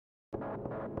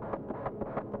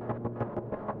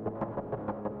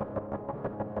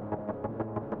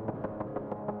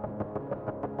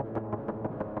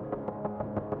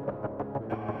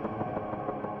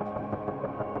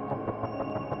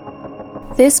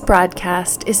This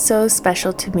broadcast is so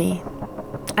special to me.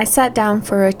 I sat down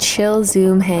for a chill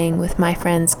Zoom hang with my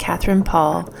friends Catherine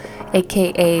Paul,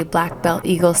 aka Black Belt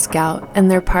Eagle Scout,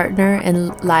 and their partner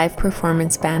and live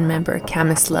performance band member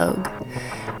Camus Logue.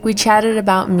 We chatted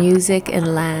about music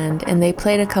and land, and they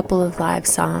played a couple of live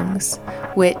songs,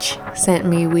 which sent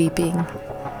me weeping.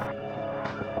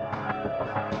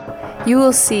 You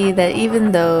will see that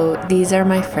even though these are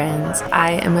my friends,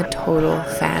 I am a total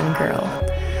fangirl.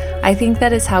 I think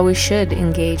that is how we should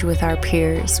engage with our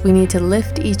peers. We need to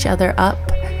lift each other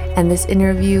up, and this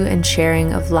interview and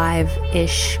sharing of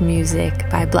live-ish music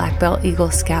by Black Belt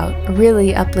Eagle Scout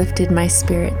really uplifted my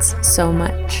spirits so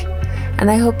much.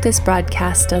 And I hope this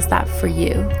broadcast does that for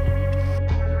you.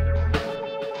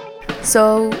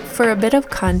 So, for a bit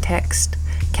of context,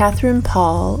 Catherine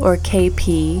Paul, or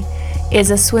KP,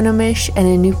 is a Swinomish and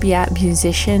Inupiat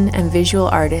musician and visual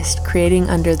artist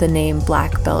creating under the name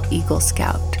Black Belt Eagle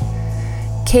Scout.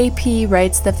 KP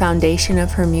writes the foundation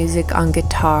of her music on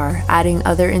guitar, adding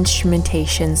other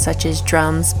instrumentation such as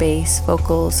drums, bass,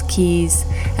 vocals, keys,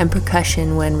 and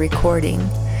percussion when recording,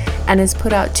 and has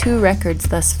put out 2 records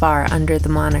thus far under the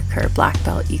moniker Black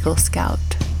Belt Eagle Scout.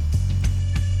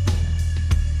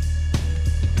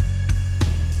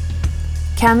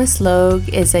 Camus Logue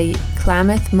is a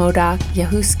Klamath, Modoc,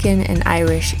 Yahuskin, and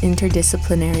Irish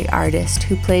interdisciplinary artist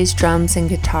who plays drums and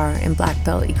guitar in Black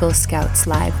Belt Eagle Scout's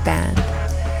live band.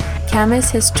 Camus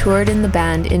has toured in the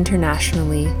band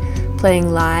internationally, playing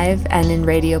live and in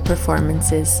radio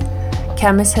performances.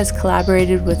 Camus has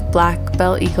collaborated with Black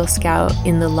Belt Eagle Scout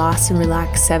in the Lost and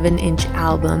Relaxed 7-inch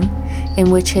album,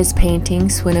 in which his painting,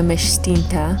 Swinomish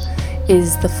Stinta,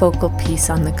 is the focal piece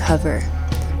on the cover.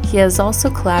 He has also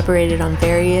collaborated on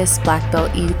various Black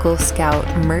Belt Eagle Scout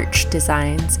merch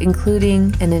designs,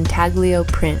 including an intaglio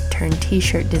print turned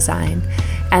t-shirt design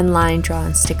and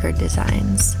line-drawn sticker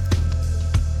designs.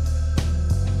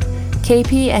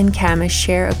 KP and Camus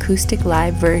share acoustic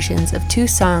live versions of 2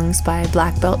 songs by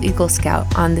Black Belt Eagle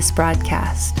Scout on this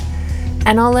broadcast,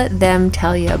 and I'll let them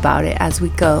tell you about it as we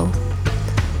go.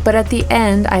 But at the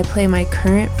end, I play my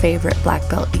current favorite Black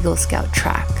Belt Eagle Scout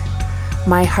track,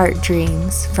 My Heart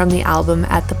Dreams, from the album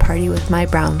At the Party with My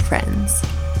Brown Friends.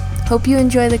 Hope you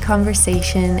enjoy the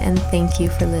conversation, and thank you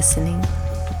for listening.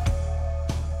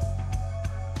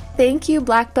 Thank you,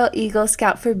 Black Belt Eagle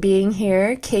Scout, for being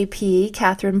here. KP,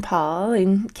 Catherine Paul,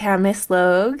 and Camus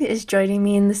Logue is joining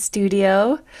me in the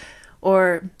studio,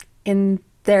 or in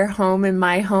their home, in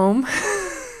my home.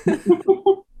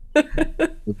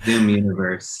 Zoom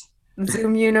universe.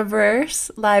 Zoom universe,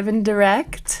 live and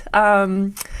direct.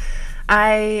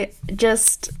 I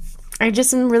just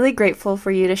am really grateful for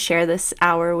you to share this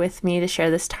hour with me, to share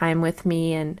this time with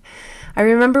me. And I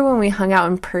remember when we hung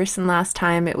out in person last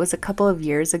time, it was a couple of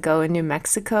years ago in New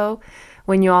Mexico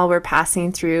when you all were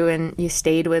passing through and you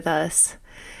stayed with us.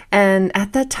 And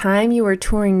at that time you were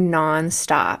touring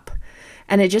nonstop.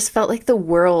 And it just felt like the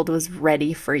world was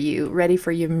ready for you, ready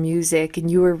for your music, and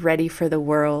you were ready for the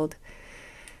world.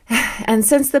 And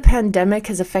since the pandemic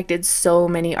has affected so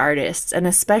many artists, and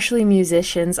especially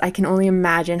musicians, I can only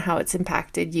imagine how it's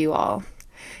impacted you all.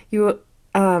 You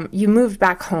moved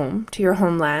back home to your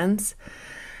homelands,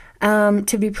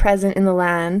 to be present in the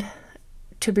land,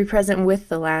 to be present with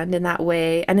the land in that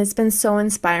way. And it's been so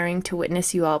inspiring to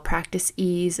witness you all practice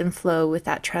ease and flow with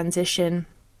that transition.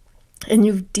 And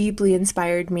you've deeply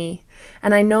inspired me.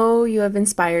 And I know you have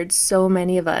inspired so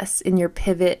many of us in your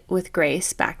pivot with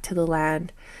grace back to the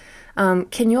land.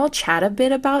 Can you all chat a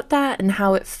bit about that and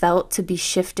how it felt to be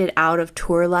shifted out of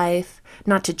tour life,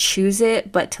 not to choose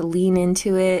it, but to lean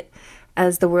into it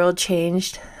as the world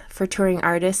changed for touring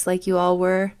artists like you all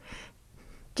were?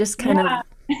 Just kind of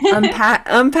unpack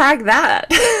that.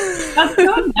 That's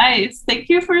so nice. Thank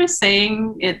you for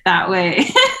saying it that way.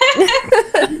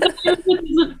 It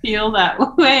doesn't feel that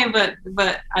way,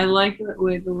 but I like the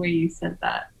way you said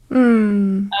that.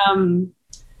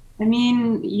 I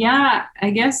mean, yeah,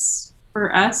 I guess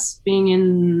for us being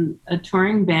in a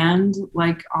touring band,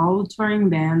 like all touring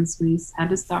bands, we had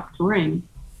to stop touring.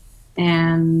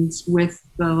 And with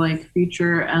the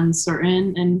future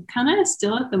uncertain and kind of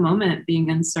still at the moment being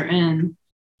uncertain,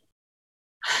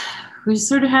 we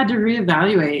sort of had to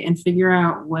reevaluate and figure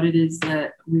out what it is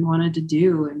that we wanted to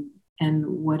do and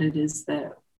what it is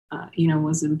that,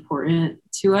 was important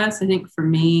to us. I think for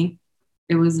me,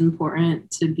 it was important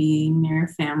to be near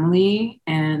family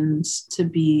and to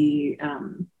be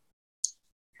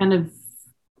kind of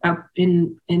up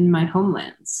in my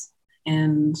homelands.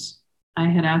 And I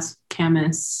had asked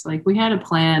Camus, like we had a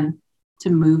plan to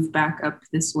move back up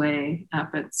this way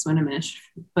up at Swinomish,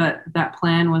 but that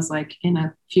plan was like in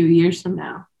a few years from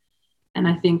now. And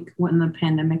I think when the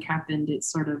pandemic happened, it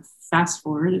sort of fast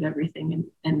forwarded everything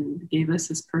and gave us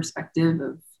this perspective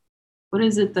of what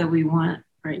is it that we want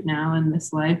right now in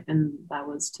this life. And that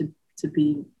was to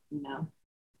be, you know,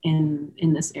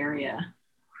 in this area.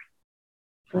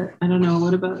 But I don't know,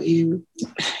 what about you?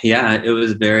 Yeah, it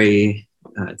was very,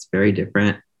 it's very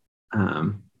different.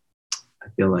 I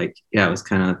feel like, yeah, it was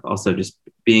kind of also just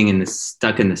being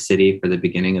stuck in the city for the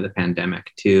beginning of the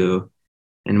pandemic too,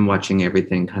 and watching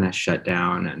everything kind of shut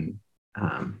down. And,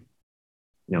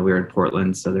 you know, we were in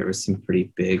Portland, so there was some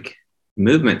pretty big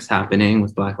movements happening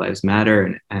with Black Lives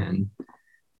Matter and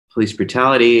police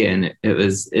brutality. And it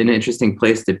was an interesting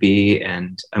place to be.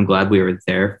 And I'm glad we were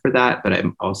there for that. But I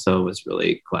also was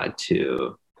really glad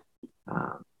to,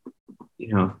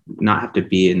 you know, not have to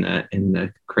be in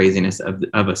the craziness of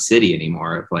a city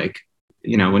anymore. Of like,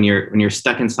 you know, when you're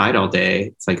stuck inside all day,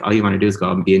 it's like all you want to do is go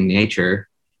out and be in nature.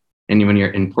 And when you're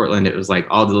in Portland, it was like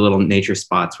all the little nature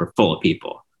spots were full of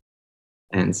people.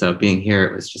 And so being here,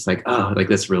 it was just like, oh, like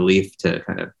this relief to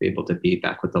kind of be able to be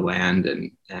back with the land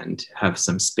and have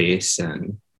some space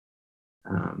and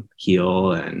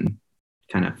heal and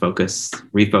kind of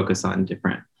refocus on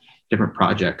different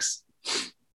projects.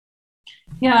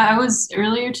 Yeah, I was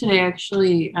earlier today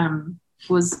actually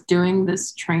was doing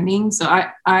this training. So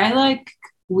I like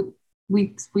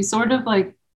we sort of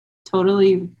like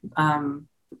totally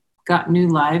got new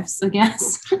lives, I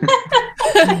guess.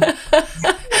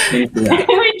 We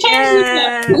changed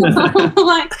it.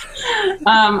 Like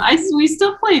we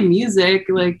still play music.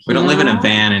 Like we don't live in a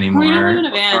van anymore. We don't live in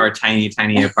a van. Or a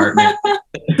tiny apartment.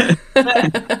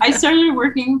 I started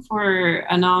working for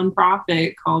a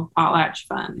nonprofit called Potlatch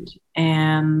Fund,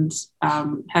 and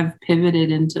have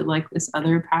pivoted into like this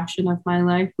other passion of my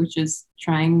life, which is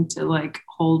trying to like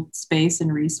hold space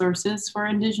and resources for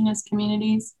Indigenous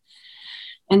communities.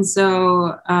 And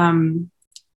so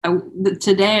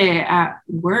today at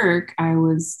work, I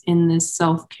was in this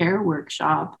self-care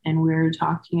workshop, and we were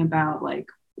talking about like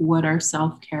what our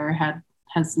self-care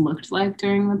has looked like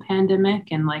during the pandemic.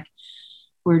 And like,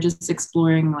 we're just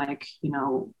exploring like, you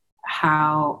know,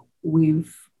 how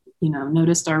we've, you know,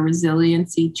 noticed our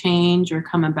resiliency change or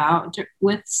come about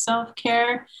with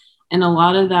self-care. And a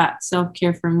lot of that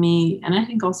self-care for me, and I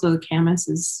think also Camus,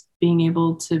 is being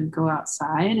able to go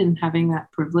outside and having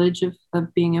that privilege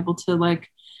of being able to like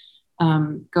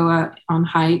go out on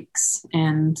hikes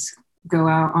and go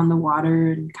out on the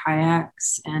water and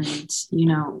kayaks. And, you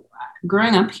know,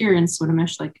 growing up here in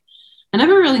Swinomish, like I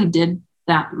never really did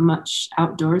that much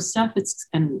outdoor stuff.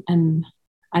 And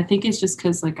I think it's just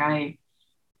because like I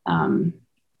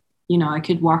you know, I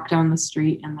could walk down the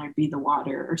street and there'd be the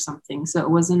water or something. So it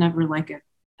wasn't ever like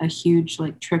a huge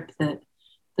like trip that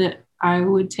I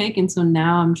would take. And so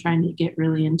now I'm trying to get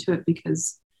really into it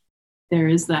because there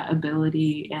is that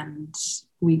ability, and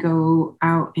we go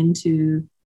out into,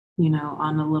 you know,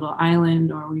 on a little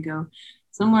island, or we go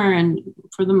somewhere, and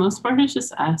for the most part it's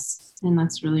just us, and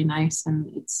that's really nice.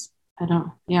 And it's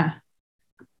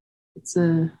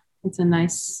a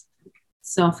nice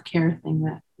self-care thing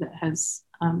that has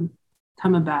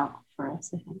come about for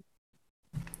us, I think.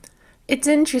 It's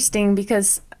interesting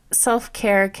because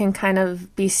self-care can kind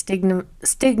of be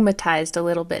stigmatized a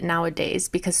little bit nowadays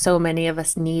because so many of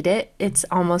us need it. It's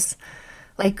almost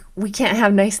like we can't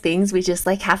have nice things, we just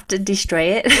like have to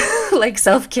destroy it. Like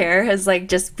self-care has like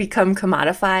just become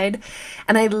commodified.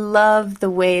 And I love the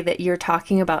way that you're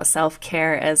talking about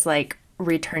self-care as like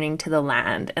returning to the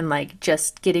land and like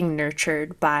just getting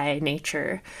nurtured by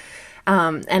nature.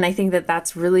 And I think that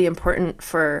that's really important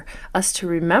for us to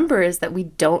remember, is that we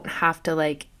don't have to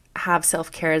like have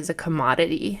self-care as a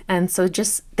commodity. And so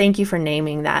just thank you for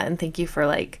naming that, and thank you for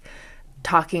like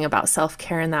talking about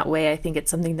self-care in that way. I think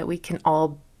it's something that we can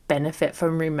all benefit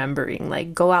from remembering.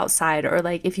 Like go outside, or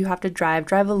like if you have to drive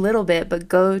a little bit, but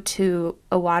go to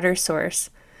a water source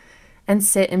and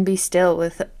sit and be still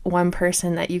with one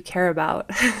person that you care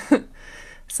about.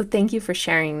 So thank you for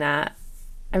sharing that.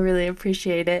 I really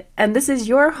appreciate it. And this is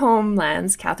your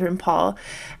homelands, Catherine Paul.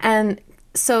 And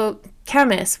so,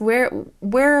 Camus, where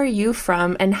are you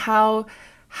from, and how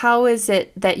is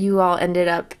it that you all ended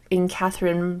up in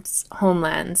Catherine's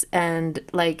homelands, and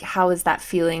like how is that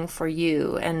feeling for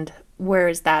you, and where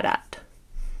is that at?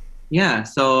 Yeah,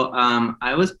 so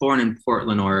I was born in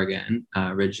Portland, Oregon,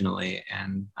 originally,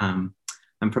 and I'm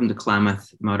from the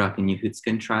Klamath, Modoc, and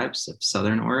Yahootskin tribes of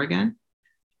Southern Oregon.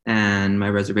 and my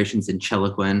reservation's in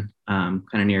Chiloquin, kind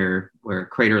of near where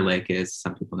Crater Lake is.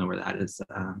 Some people know where that is.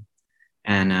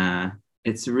 And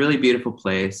it's a really beautiful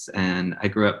place. And I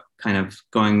grew up kind of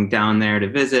going down there to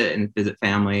visit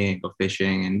family and go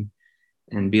fishing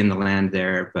and be in the land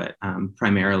there, but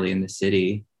primarily in the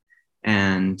city.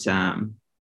 And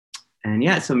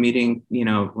yeah, so meeting,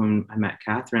 when I met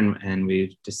Catherine and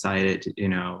we decided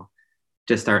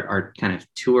to start our kind of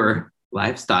tour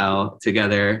lifestyle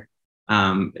together,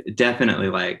 definitely,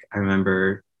 like, I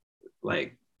remember,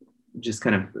 like, just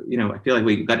kind of, I feel like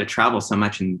we got to travel so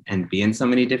much and be in so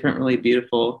many different really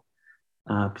beautiful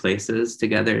places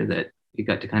together that we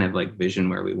got to kind of like vision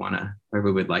where we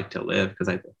would like to live. Because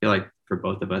I feel like for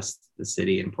both of us, the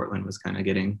city in Portland was kind of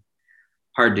getting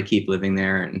hard to keep living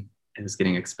there, and it was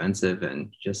getting expensive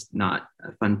and just not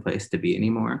a fun place to be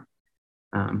anymore.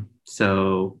 And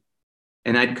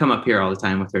I'd come up here all the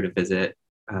time with her to visit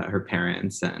her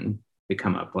parents, and we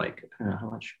come up like, I don't know how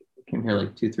much, we came here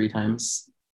like 2-3 times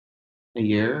a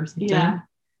year or something. Yeah.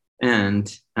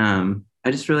 And I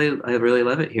really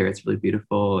love it here. It's really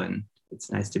beautiful, and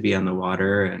it's nice to be on the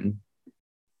water, and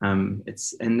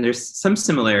there's some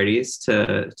similarities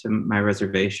to my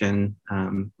reservation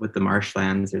with the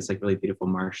marshlands. There's like really beautiful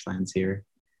marshlands here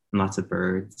and lots of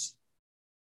birds.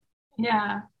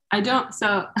 Yeah, I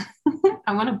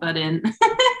want to butt in.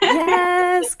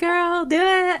 Yes, girl, do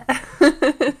it.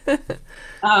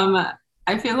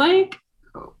 I feel like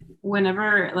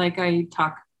whenever like I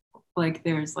talk, like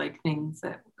there's like things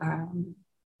that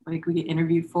like we get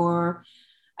interviewed for,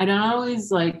 I don't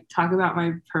always like talk about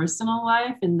my personal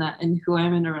life and who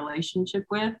I'm in a relationship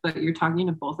with, but you're talking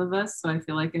to both of us, so I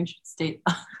feel like I should state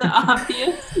the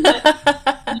obvious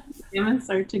that Sam and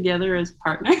start together as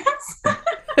partners.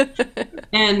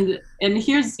 And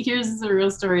here's the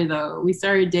real story though. We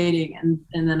started dating,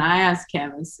 and then I asked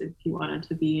Camus if he wanted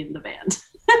to be in the band.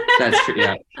 That's true.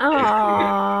 Yeah.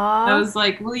 Aww. I was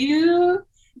like,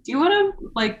 do you want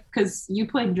to, like, because you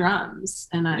played drums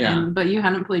but you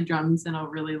hadn't played drums in a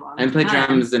really long time. I played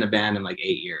drums in a band in like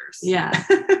 8 years. Yeah.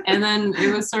 And then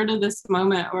it was sort of this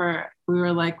moment where we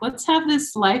were like, let's have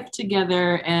this life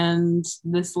together, and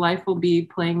this life will be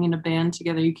playing in a band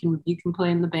together. You can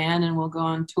play in the band and we'll go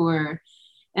on tour.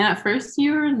 And at first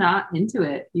you were not into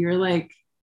it. You were like,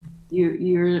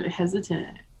 you're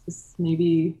hesitant.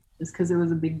 Maybe just because it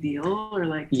was a big deal, or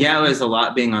like, yeah, it was a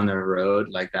lot being on the road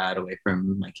like that, away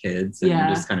from my kids, and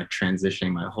just kind of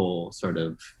transitioning my whole sort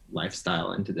of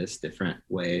lifestyle into this different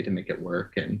way to make it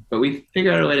work. But we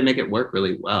figured out a way to make it work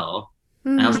really well.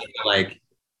 I also feel like,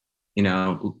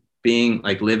 being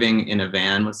like living in a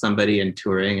van with somebody and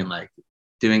touring and like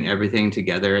doing everything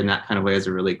together in that kind of way is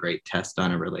a really great test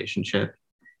on a relationship.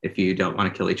 If you don't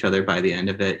want to kill each other by the end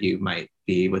of it, you might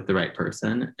be with the right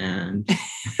person. And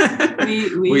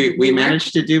we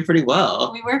managed to do pretty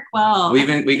well. We work well.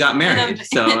 We got married.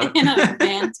 In a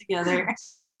band together.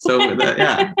 So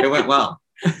it went well.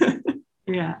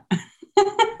 Yeah.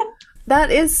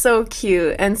 That is so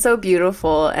cute and so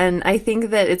beautiful. And I think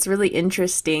that it's really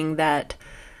interesting that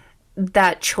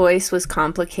choice was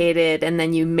complicated, and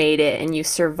then you made it and you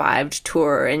survived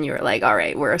tour, and you were like, all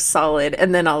right, we're solid.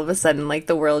 And then all of a sudden, like,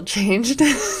 the world changed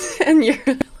and you're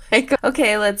like,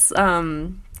 okay, let's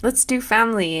do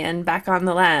family and back on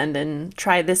the land and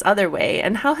try this other way.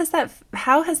 And how has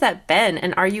that been?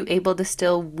 And are you able to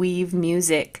still weave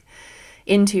music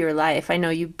into your life? I know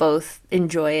you both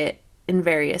enjoy it in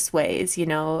various ways,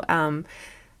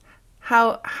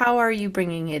 How are you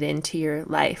bringing it into your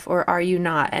life, or are you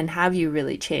not? And have you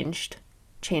really changed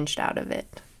out of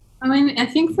it? I mean, I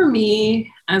think for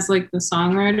me, as like the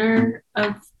songwriter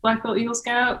of Black Belt Eagle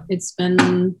Scout, it's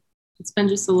been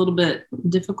just a little bit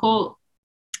difficult,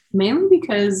 mainly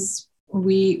because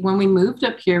when we moved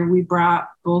up here, we brought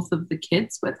both of the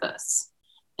kids with us.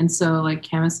 And so like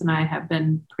Camus and I have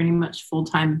been pretty much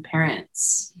full-time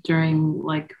parents during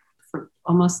like for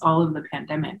almost all of the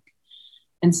pandemic.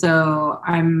 And so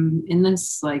I'm in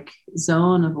this like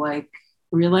zone of like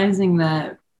realizing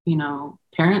that,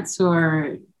 parents who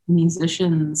are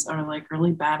musicians are like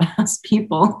really badass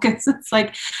people, because it's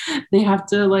like they have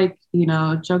to like,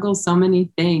 juggle so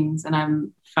many things. And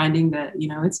I'm finding that,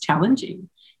 it's challenging.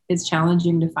 It's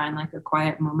challenging to find like a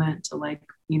quiet moment to like,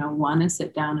 want to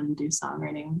sit down and do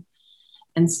songwriting.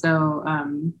 And so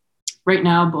right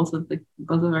now, both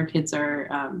of our kids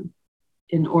are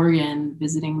in Oregon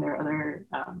visiting their other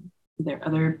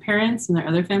parents and their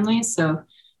other families. So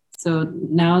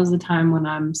now is the time when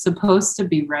I'm supposed to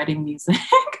be writing music,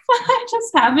 but I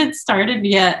just haven't started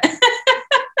yet.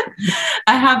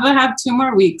 I have 2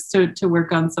 more weeks to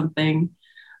work on something.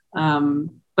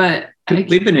 But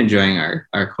We've been enjoying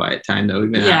our quiet time though.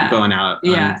 We've been going out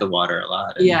on the water a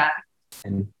lot.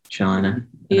 And chilling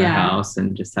in our house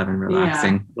and just having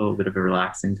a little bit of a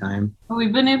relaxing time.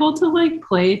 We've been able to like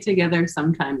play together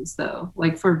sometimes though,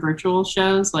 like for virtual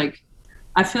shows. Like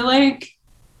I feel like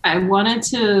I wanted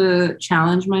to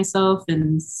challenge myself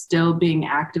in still being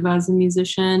active as a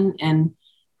musician, and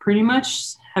pretty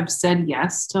much have said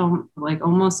yes to like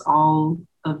almost all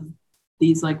of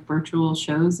these like virtual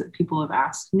shows that people have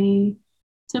asked me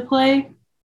to play.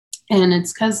 And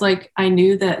it's because like I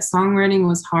knew that songwriting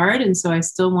was hard, and so I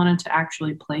still wanted to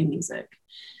actually play music.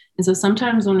 And so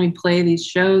sometimes when we play these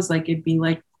shows, like it'd be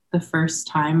like the first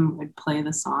time I'd play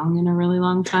the song in a really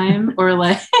long time, or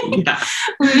like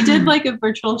we did like a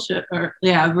virtual show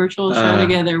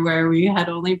together where we had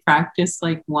only practiced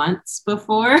like once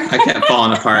before. I kept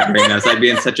falling apart during this. I'd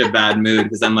be in such a bad mood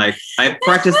because I'm like, I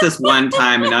practiced this one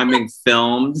time and I'm being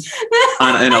filmed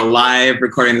in a live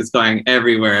recording that's going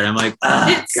everywhere, and I'm like,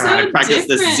 oh God, I practiced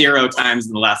this 0 times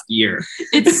in the last year.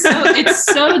 It's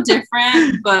so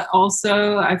different, but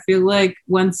also I feel like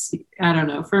once, I don't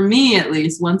know, for me at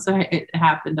least, once it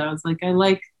happened, I was like, I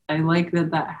like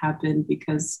that happened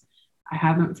because I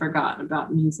haven't forgotten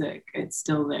about music. It's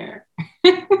still there.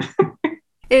 It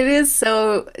is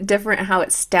so different how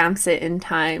it stamps it in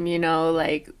time, you know,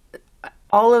 like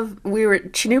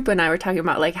Chinupa and I were talking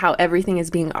about like how everything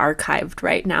is being archived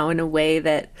right now in a way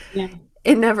that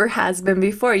it never has been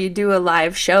before. You do a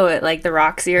live show at like the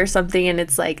Roxy or something, and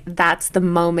it's like, that's the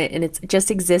moment, and it just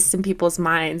exists in people's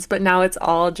minds. But now it's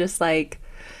all just like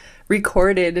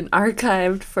recorded and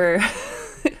archived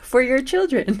for your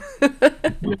children.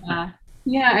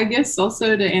 Yeah, I guess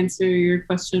also to answer your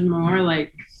question more,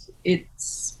 like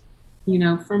it's, you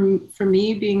know, for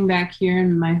me being back here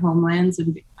in my homelands,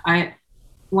 and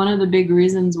one of the big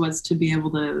reasons was to be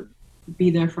able to be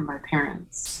there for my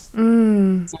parents,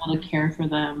 to be able to care for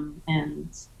them. And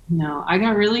you know, I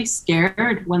got really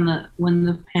scared when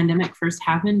the pandemic first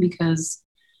happened because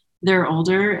they're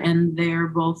older and they're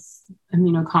both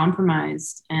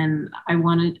immunocompromised, and I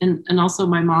wanted, and also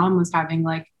my mom was having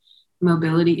like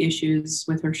mobility issues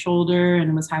with her shoulder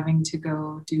and was having to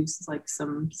go do like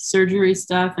some surgery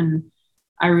stuff, and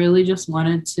I really just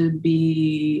wanted to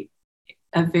be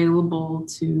available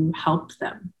to help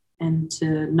them and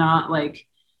to not like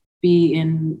be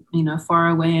in, you know, far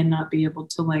away and not be able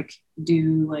to like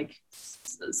do like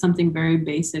something very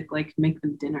basic like make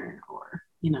them dinner, or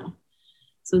you know.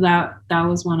 So that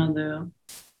was one of the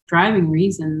driving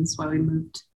reasons why we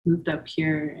moved up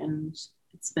here, and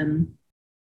it's been.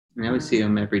 I would see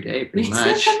them every day, pretty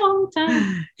much. It's a long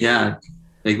time. Yeah,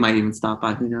 they might even stop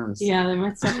by. Who knows? Yeah, they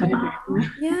might stop by.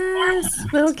 Yes,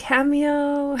 little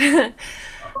cameo.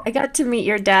 I got to meet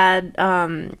your dad,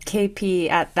 KP,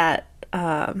 at that.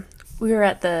 We were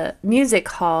at the music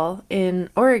hall in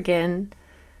Oregon.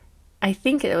 I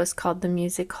think it was called the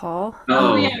Music Hall.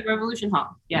 Oh yeah, Revolution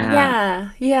Hall.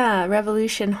 Yeah,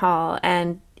 Revolution Hall,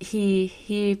 and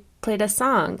he played a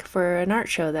song for an art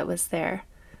show that was there.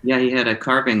 Yeah, he had a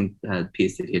carving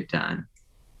piece that he had done.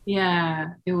 Yeah,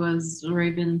 it was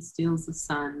Raven Steals the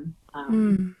Sun.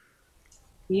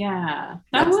 Yeah,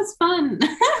 that was fun.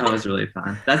 That was really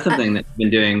fun. That's something that I've been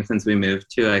doing since we moved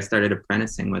too. I started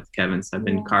apprenticing with Kevin, so I've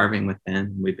been carving with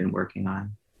him. We've been working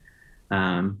on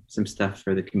some stuff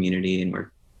for the community, and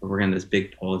we're working on this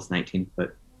big pole. It's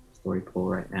 19-foot story pole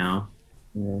right now.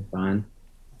 Really fun.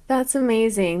 That's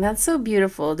amazing. That's so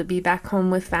beautiful to be back home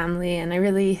with family, and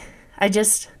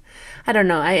I don't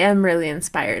know, I am really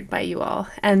inspired by you all.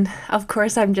 And of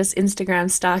course, I'm just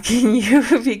Instagram stalking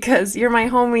you because you're my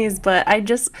homies, but I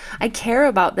care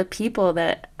about the people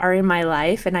that are in my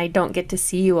life, and I don't get to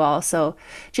see you all. So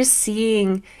just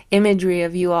seeing imagery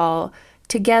of you all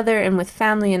together and with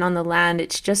family and on the land,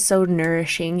 it's just so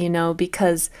nourishing, you know,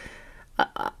 because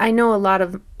I know a lot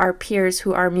of our peers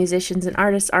who are musicians and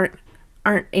artists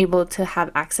aren't able to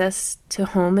have access to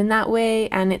home in that way,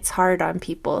 and it's hard on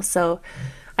people. So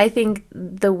I think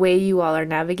the way you all are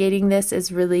navigating this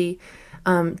is really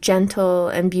gentle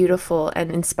and beautiful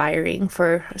and inspiring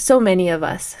for so many of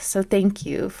us. So thank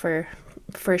you for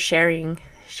sharing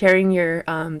your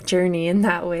journey in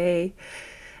that way.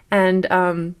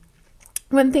 And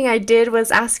one thing I did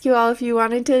was ask you all if you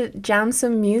wanted to jam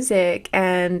some music,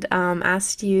 and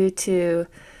asked you to,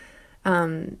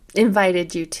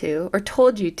 invited you to, or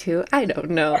told you to, I don't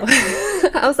know.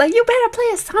 I was like, you better play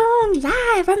a song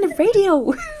live on the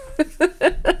radio.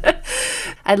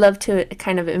 I'd love to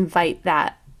kind of invite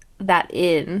that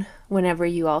in whenever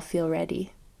you all feel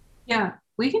ready. Yeah,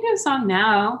 we can do a song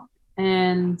now,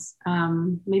 and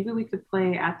maybe we could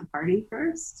play At the Party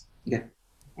first. Yeah.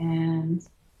 And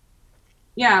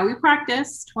Yeah, we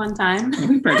practiced one time.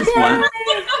 We practiced once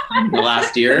the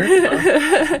last year.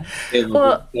 Able to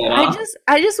Well, pull it off.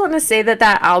 I just want to say that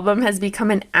that album has become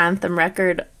an anthem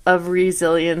record of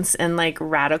resilience and like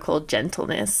radical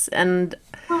gentleness. And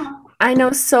Oh, I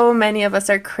know so many of us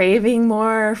are craving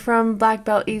more from Black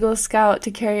Belt Eagle Scout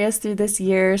to carry us through this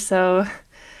year. So,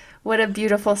 what a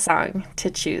beautiful song to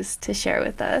choose to share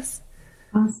with us.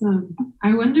 awesome.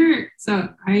 I wonder,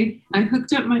 so I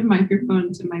hooked up my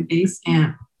microphone to my bass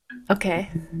amp, Okay.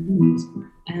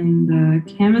 and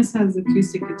Camus has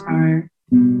acoustic guitar,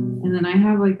 and then I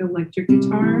have like electric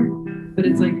guitar, but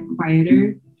it's like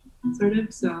quieter, sort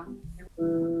of. So,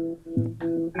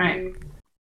 all right.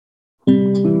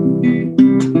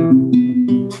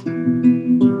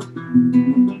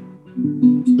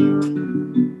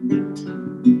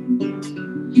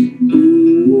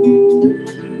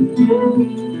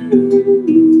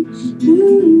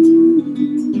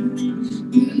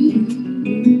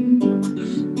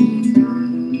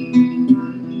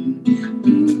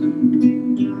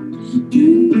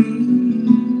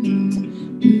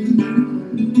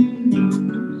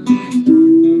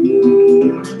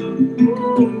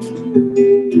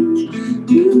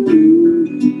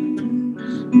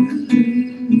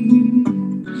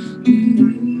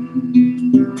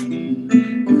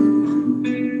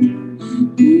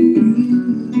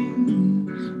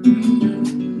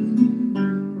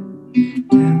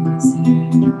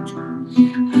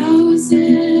 How's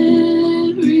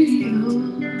it real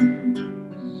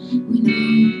when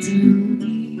you don't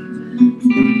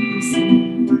even listen?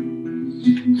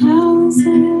 How's it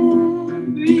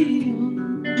real?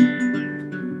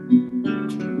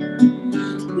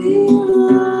 We'll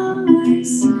always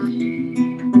say,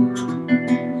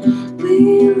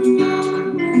 we'll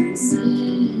always say,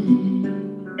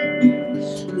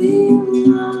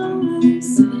 we'll always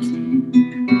say,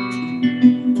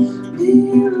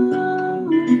 we'll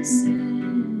always say.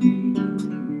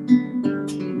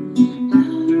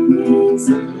 This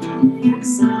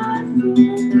kind of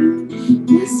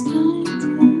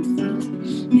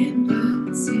thing, it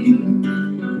puts you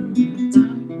in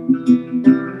dark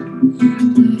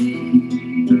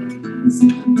place,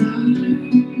 dark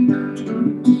place.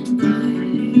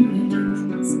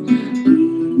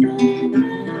 Even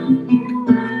when you're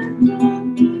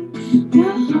broken,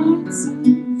 your heart's so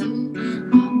full,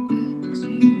 I'll put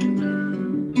you in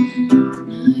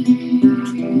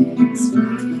nice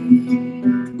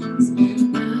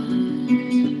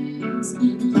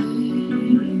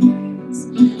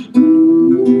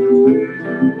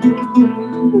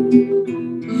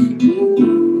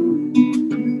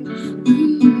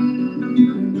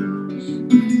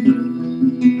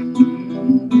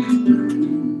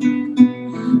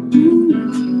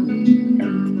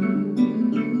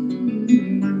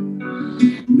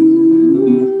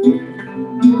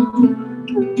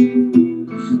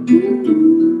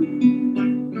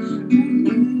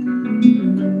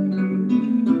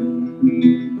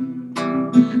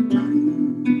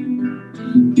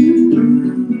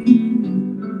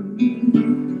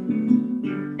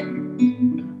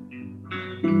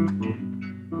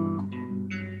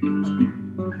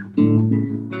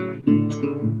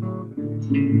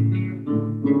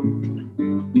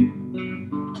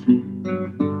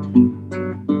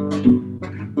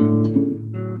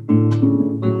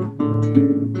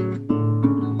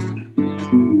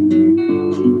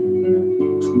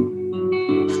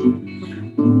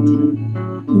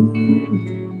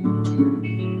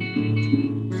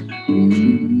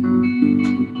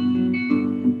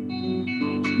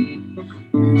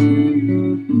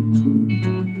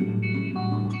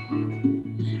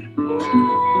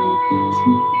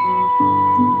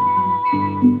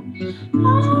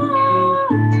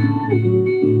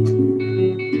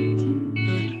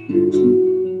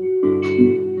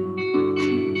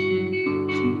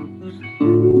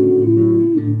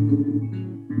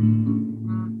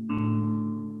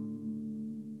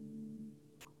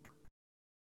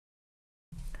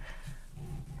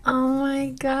Oh my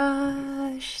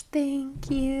gosh, thank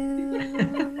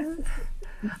you.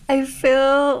 I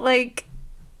feel like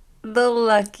the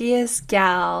luckiest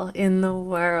gal in the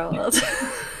world.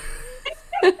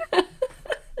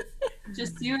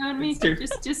 Just you and me. Sure.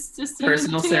 Just you,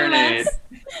 Personal two of serenade. us.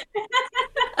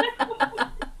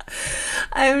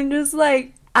 I'm just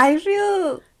like, I'm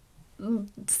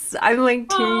like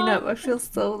tearing up. I feel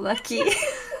so lucky.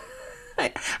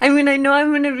 I mean, I know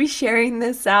I'm gonna be sharing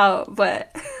this out,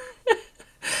 but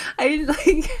I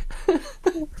like,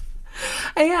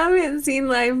 I haven't seen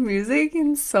live music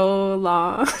in so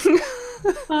long.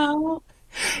 Oh,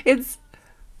 It's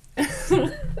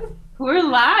we're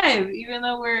live, even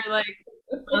though we're like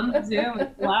on Zoom.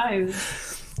 It's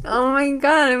live. Oh my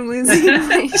God, I'm losing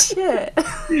my shit.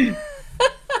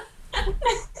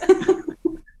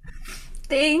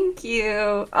 Thank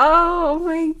you. Oh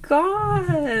my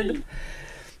God.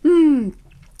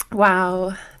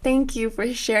 Wow. Thank you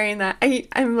for sharing that.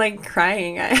 I'm like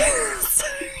crying.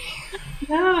 Sorry.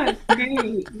 Yeah, it's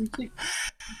great.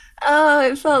 Oh,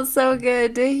 it felt so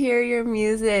good to hear your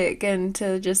music and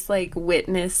to just like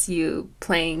witness you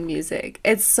playing music.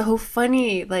 It's so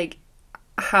funny, like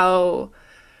how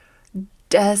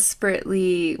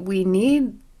desperately we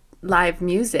need live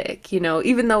music,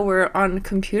 even though we're on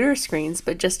computer screens,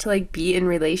 but just to like be in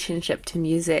relationship to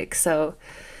music. So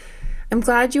I'm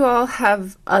glad you all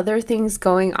have other things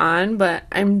going on, but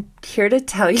I'm here to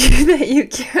tell you that you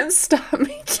can't stop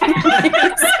making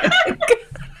music.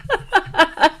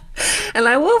 And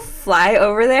I will fly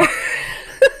over there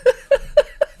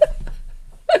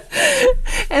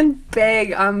and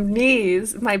beg on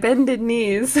knees, my bended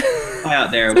knees. Fly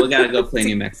out there. We gotta go play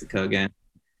New Mexico again.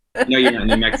 No, you're not in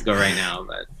New Mexico right now,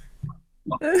 but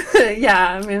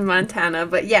Yeah, I'm in Montana,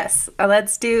 but yes,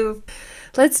 let's do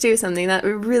something that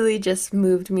really just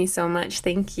moved me so much.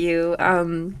 Thank you.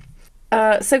 So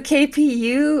KP,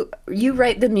 you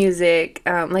write the music,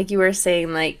 like you were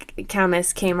saying, like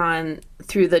Camus came on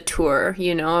through the tour,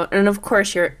 and of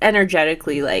course you're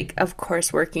energetically, like, of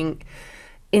course, working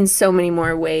in so many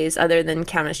more ways other than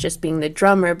Camus just being the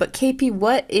drummer. But KP,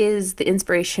 what is the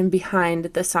inspiration behind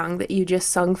the song that you just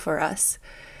sung for us?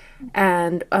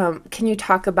 And can you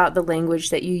talk about the language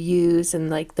that you use and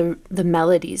like the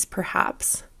melodies,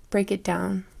 perhaps? Break it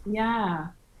down. Yeah.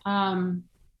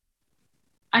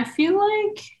 I feel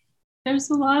like there's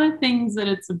a lot of things that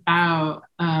it's about.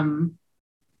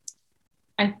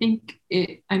 I think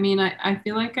I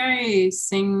feel like I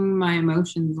sing my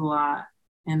emotions a lot,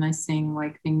 and I sing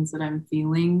like things that I'm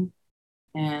feeling,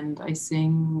 and I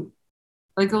sing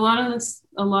like a lot of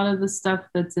the stuff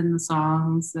that's in the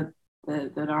songs that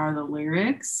are the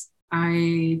lyrics.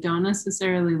 I don't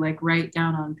necessarily like write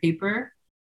down on paper,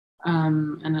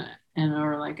 and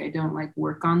or like I don't like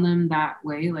work on them that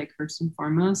way. Like first and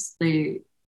foremost, they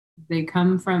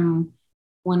come from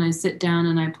when I sit down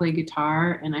and I play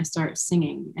guitar and I start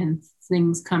singing, and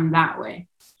things come that way,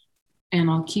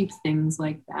 and I'll keep things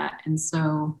like that. And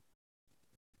so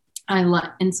I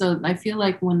feel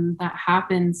like when that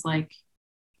happens, like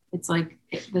it's like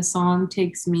the song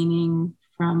takes meaning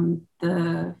from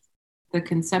the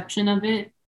conception of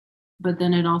it, but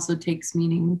then it also takes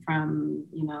meaning from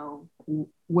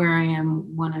where I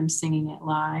am when I'm singing it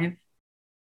live,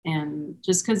 and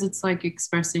just because it's like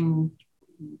expressing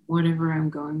whatever I'm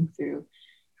going through.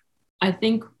 I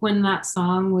think when that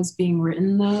song was being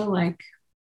written, though, like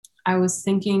I was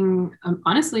thinking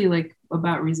honestly like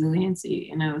about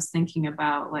resiliency, and I was thinking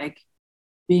about like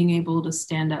being able to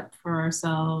stand up for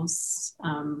ourselves,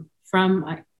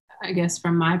 I guess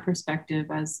from my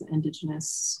perspective as an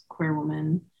Indigenous queer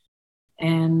woman,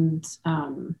 and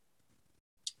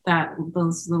that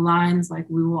the lines like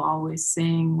we will always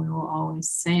sing,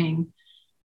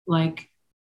 like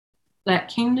that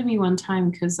came to me one time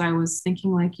because I was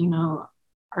thinking like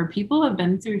our people have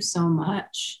been through so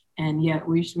much, and yet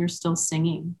we're still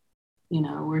singing,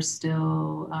 we're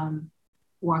still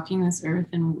walking this earth,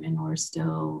 and we're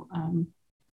still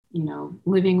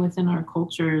living within our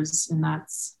cultures, and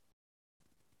that's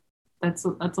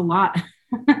a lot.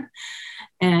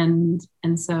 And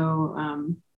so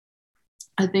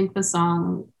I think the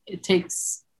song, it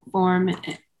takes form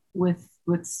with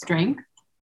strength,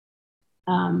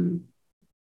 and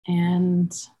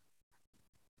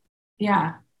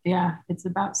yeah, it's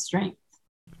about strength.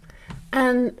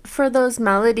 And for those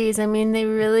melodies, I mean, they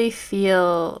really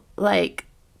feel like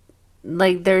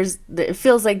it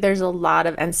feels like there's a lot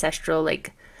of ancestral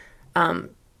like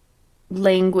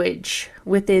language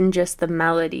within just the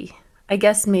melody. I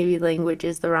guess maybe language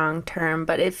is the wrong term,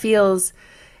 but it feels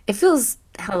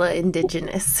hella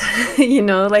indigenous,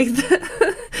 like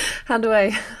how do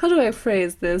I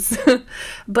phrase this?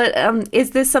 But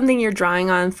is this something you're drawing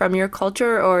on from your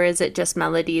culture, or is it just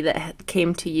melody that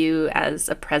came to you as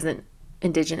a present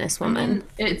indigenous woman?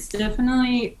 It's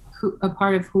definitely a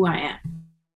part of who I am.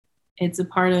 It's a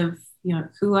part of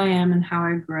who I am and how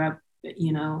I grew up.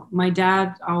 My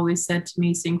dad always said to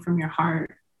me, sing from your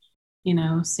heart,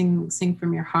 sing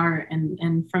from your heart.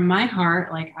 And from my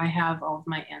heart, like I have all of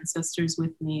my ancestors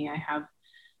with me. I have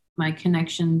my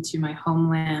connection to my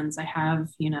homelands. I have,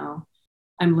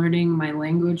 I'm learning my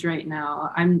language right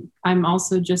now. I'm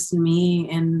also just me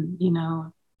in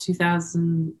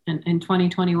 2000 and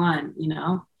 2021.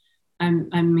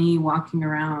 I'm me walking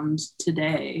around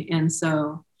today. And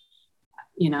so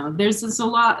there's a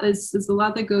lot. It's a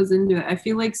lot that goes into it. I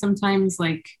feel like sometimes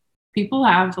like people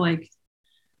have done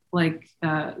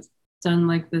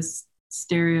like this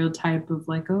stereotype of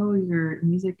like, oh, your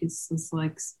music is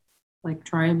like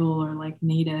tribal or like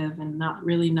native, and not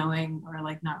really knowing or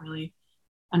like not really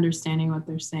understanding what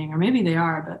they're saying, or maybe they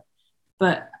are,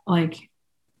 but like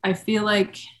I feel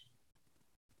like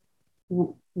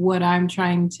what I'm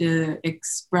trying to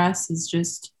express is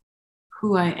just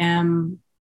who I am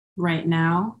right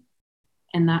now,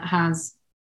 and that has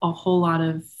a whole lot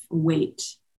of weight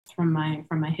from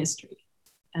my history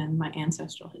and my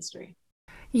ancestral history.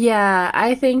 Yeah,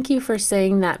 I thank you for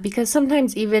saying that, because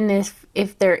sometimes even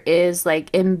if there is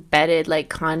like embedded like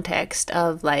context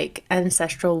of like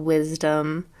ancestral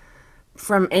wisdom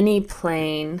from any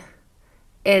plane,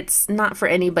 it's not for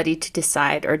anybody to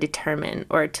decide or determine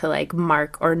or to like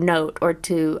mark or note or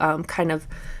to kind of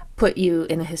put you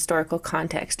in a historical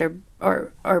context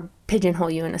or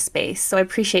pigeonhole you in a space. So I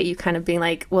appreciate you kind of being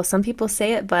like, well, some people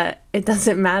say it, but it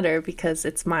doesn't matter because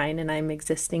it's mine and I'm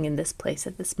existing in this place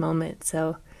at this moment.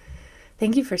 So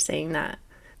thank you for saying that.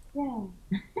 Yeah.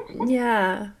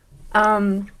 Yeah.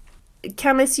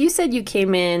 Camus, you said you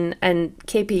came in, and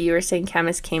KP, you were saying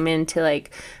Camus came in to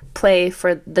like play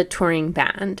for the touring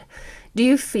band. Do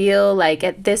you feel like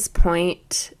at this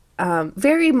point,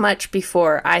 very much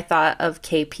before I thought of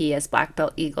KP as Black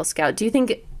Belt Eagle Scout, do you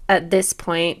think at this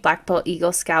point Black Belt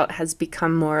Eagle Scout has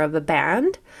become more of a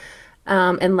band,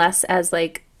 and less as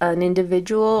like an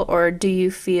individual? Or do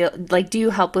you feel like, do you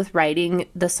help with writing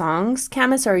the songs,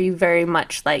 Camus, or are you very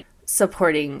much like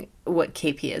supporting what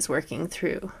KP is working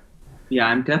through? Yeah,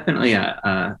 I'm definitely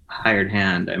a hired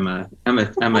hand. I'm a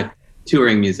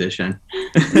touring musician.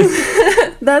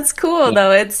 That's cool, Yeah.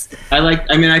 though. It's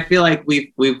I feel like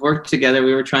we've worked together.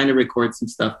 We were trying to record some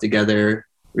stuff together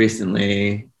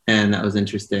recently, and that was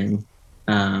interesting.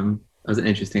 That was an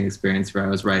interesting experience where I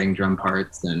was writing drum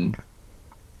parts, and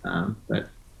but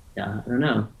yeah, I don't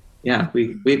know. Yeah,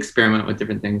 we experiment with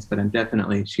different things, but I'm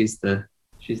definitely she's the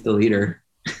leader.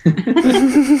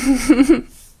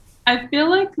 I feel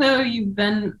like though you've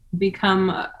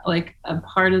become like a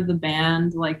part of the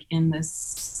band, like in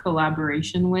this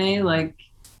collaboration way, like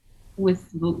with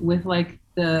like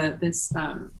this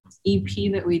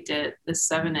EP that we did, the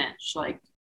 7-inch. Like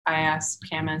I asked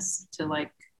Camus to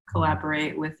like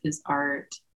collaborate with his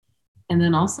art, and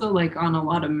then also like on a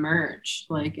lot of merch,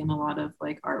 like in a lot of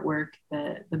like artwork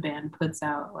that the band puts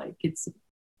out. Like it's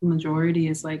majority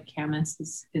is like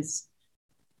Camus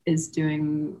is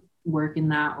doing work in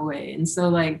that way. And so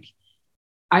like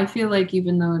I feel like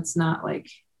even though it's not like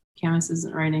Camus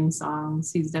isn't writing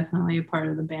songs, he's definitely a part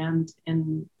of the band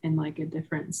in like a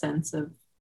different sense of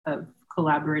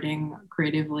collaborating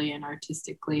creatively and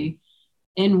artistically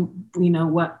in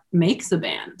what makes a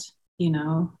band.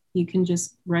 You can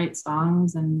just write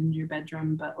songs and in your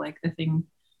bedroom, but like the thing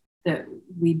that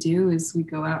we do is we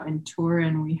go out and tour,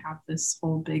 and we have this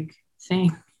whole big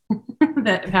thing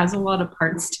that has a lot of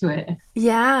parts to it.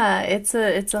 Yeah, it's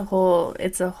a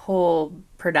whole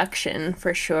production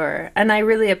for sure. And I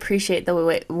really appreciate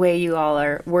the way you all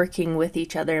are working with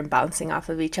each other and bouncing off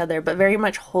of each other, but very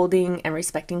much holding and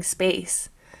respecting space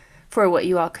for what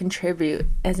you all contribute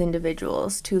as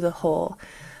individuals to the whole.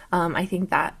 I think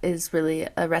that is really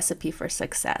a recipe for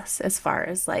success as far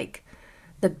as like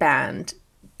the band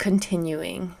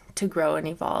continuing to grow and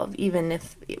evolve, even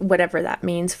if whatever that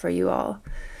means for you all.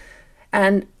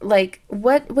 And like,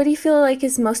 what do you feel like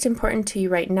is most important to you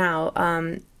right now?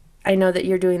 I know that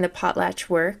you're doing the potlatch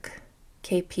work,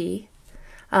 KP,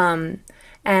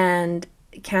 and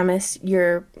Camus,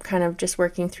 you're kind of just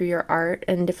working through your art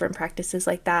and different practices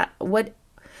like that.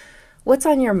 What's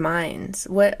on your minds?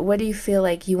 What do you feel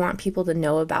like you want people to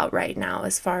know about right now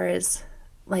as far as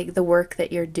like the work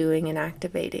that you're doing and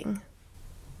activating?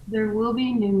 There will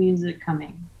be new music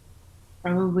coming,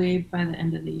 probably by the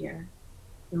end of the year.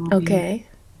 There will Okay.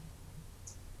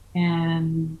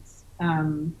 And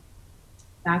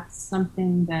that's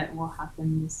something that will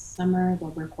happen this summer, the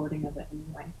recording of it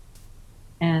anyway.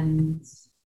 And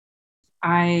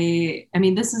I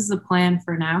mean, this is the plan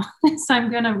for now. So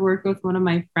I'm going to work with one of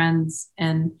my friends,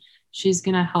 and she's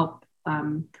going to help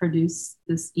produce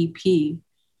this EP.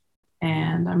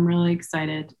 And I'm really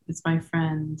excited. It's my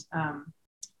friend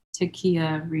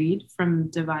Takia Reed from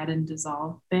Divide and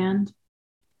Dissolve band.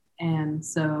 And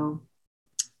so,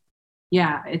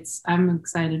 yeah, I'm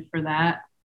excited for that.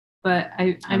 But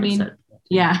I mean,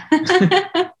 yeah,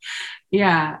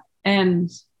 yeah.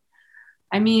 And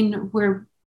I mean,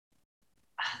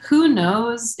 who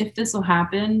knows if this will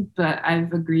happen, but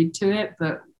I've agreed to it,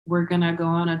 but we're going to go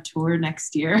on a tour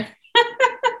next year.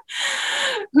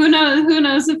 Who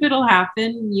knows if it'll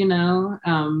happen, you know?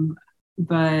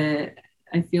 But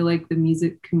I feel like the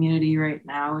music community right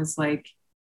now is like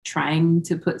trying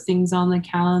to put things on the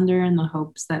calendar in the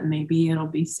hopes that maybe it'll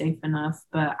be safe enough.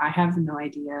 But I have no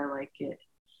idea. Like it,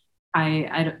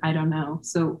 I don't know.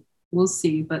 So we'll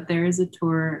see. But there is a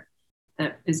tour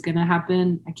that is going to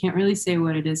happen. I can't really say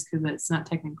what it is because it's not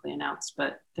technically announced,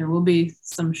 but there will be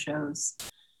some shows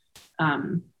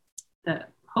that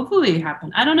hopefully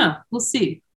happen. I don't know. We'll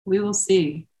see. We will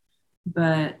see.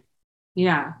 But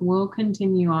yeah, we'll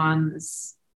continue on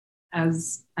this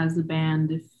as a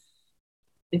band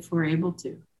if we're able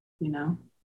to, you know,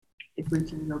 if we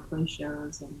can go play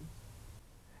shows and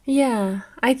Yeah,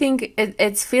 I think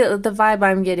it's feel the vibe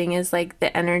I'm getting is like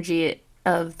the energy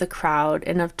of the crowd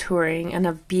and of touring and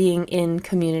of being in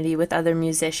community with other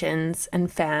musicians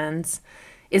and fans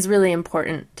is really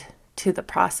important to the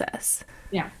process.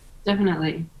 yeah,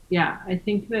 definitely. Yeah, I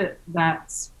think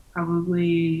that's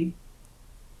probably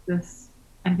this.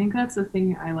 I think that's the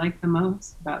thing I like the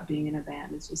most about being in a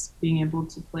band is just being able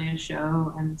to play a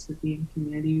show and to be in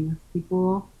community with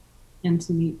people and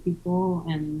to meet people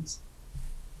and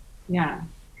yeah,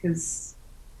 because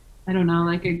I don't know,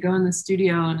 like I go in the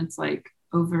studio and it's like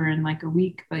over in like a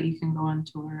week, but you can go on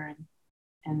tour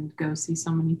and go see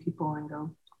so many people and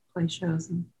go play shows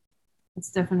and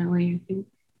it's definitely I think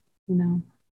you know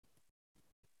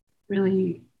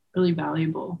really really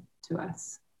valuable to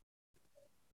us.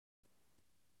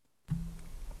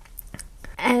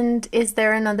 And is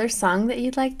there another song that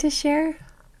you'd like to share?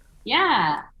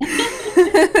 Yeah.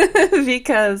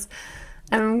 Because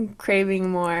I'm craving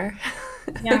more.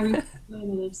 Yeah, we play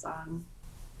another song.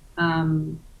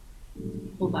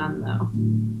 Hold on though.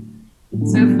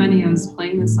 It's so funny. I was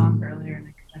playing the song earlier and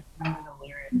I couldn't remember the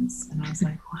lyrics, and I was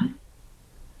like, "What?"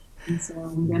 And so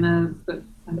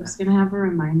I'm just gonna have a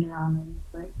reminder on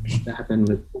it. Like That happened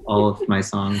with all of my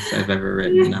songs I've ever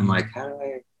written. I'm like, how do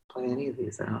I play any of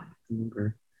these? I don't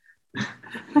remember.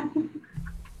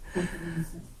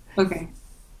 Okay,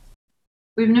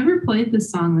 we've never played this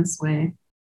song this way.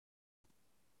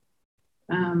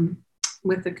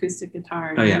 With acoustic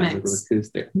guitar. Oh yeah, mix. with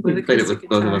acoustic. With We played it acoustic with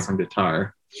both of guitar. us on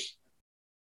guitar.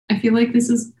 I feel like this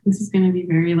is gonna be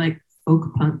very like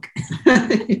folk punk.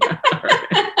 Yeah, all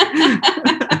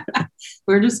right.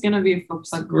 We're just gonna be a folk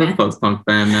punk We're a band. folk punk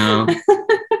band now.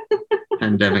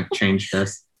 Pandemic changed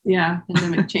us. Yeah,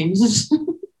 pandemic changes.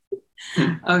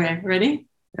 Okay, ready?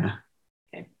 Yeah.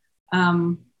 Okay.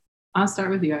 I'll start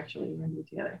with you actually. We're gonna do it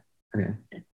together. Okay.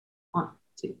 1,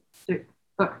 2, 3,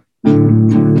 4.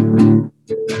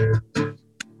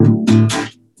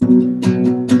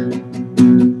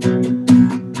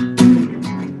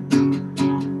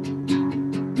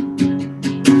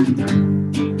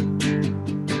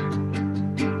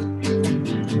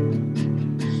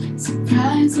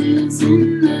 Surprises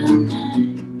in the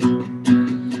night.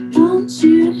 Won't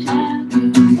you have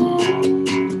your way?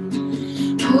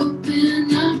 Open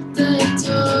up the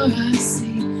door, I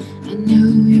see. I know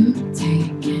you're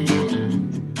taking.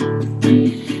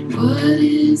 What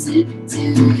is it to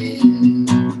you?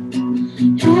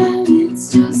 And it's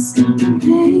just a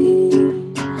day.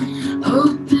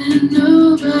 Open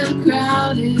over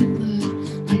crowded blood.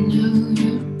 I know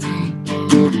you're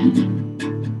taking.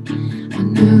 I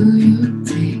know you're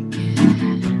taking.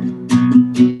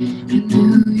 I know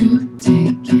you're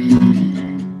taking.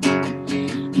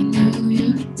 I know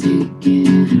you're taking.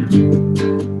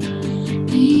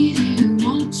 Need you,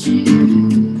 want you.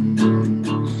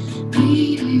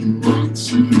 Need you, want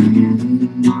you. Need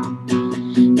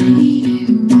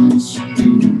you, want you.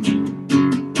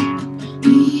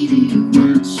 Need you,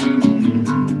 want you. Need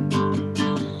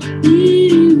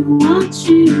you, want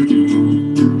you.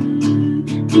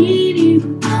 Need you,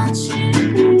 want you.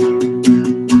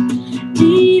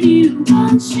 Need you,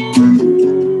 want you.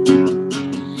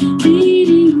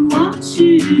 Need you, want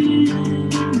you. I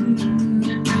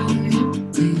know you're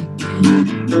taking.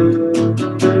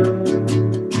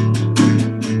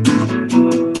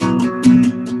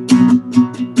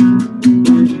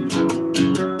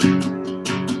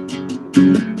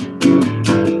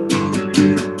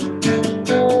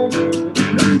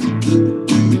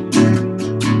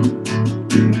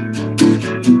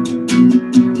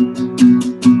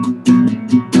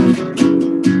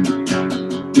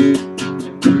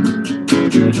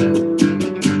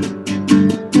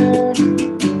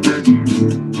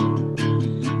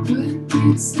 What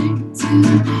you say to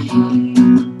me,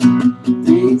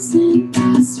 racing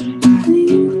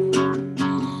desperately,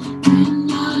 and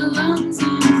my lungs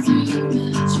are through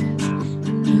my chest.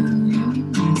 I know you're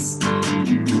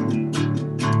listening,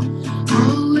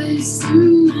 always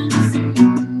through and through.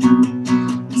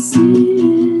 I see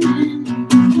it.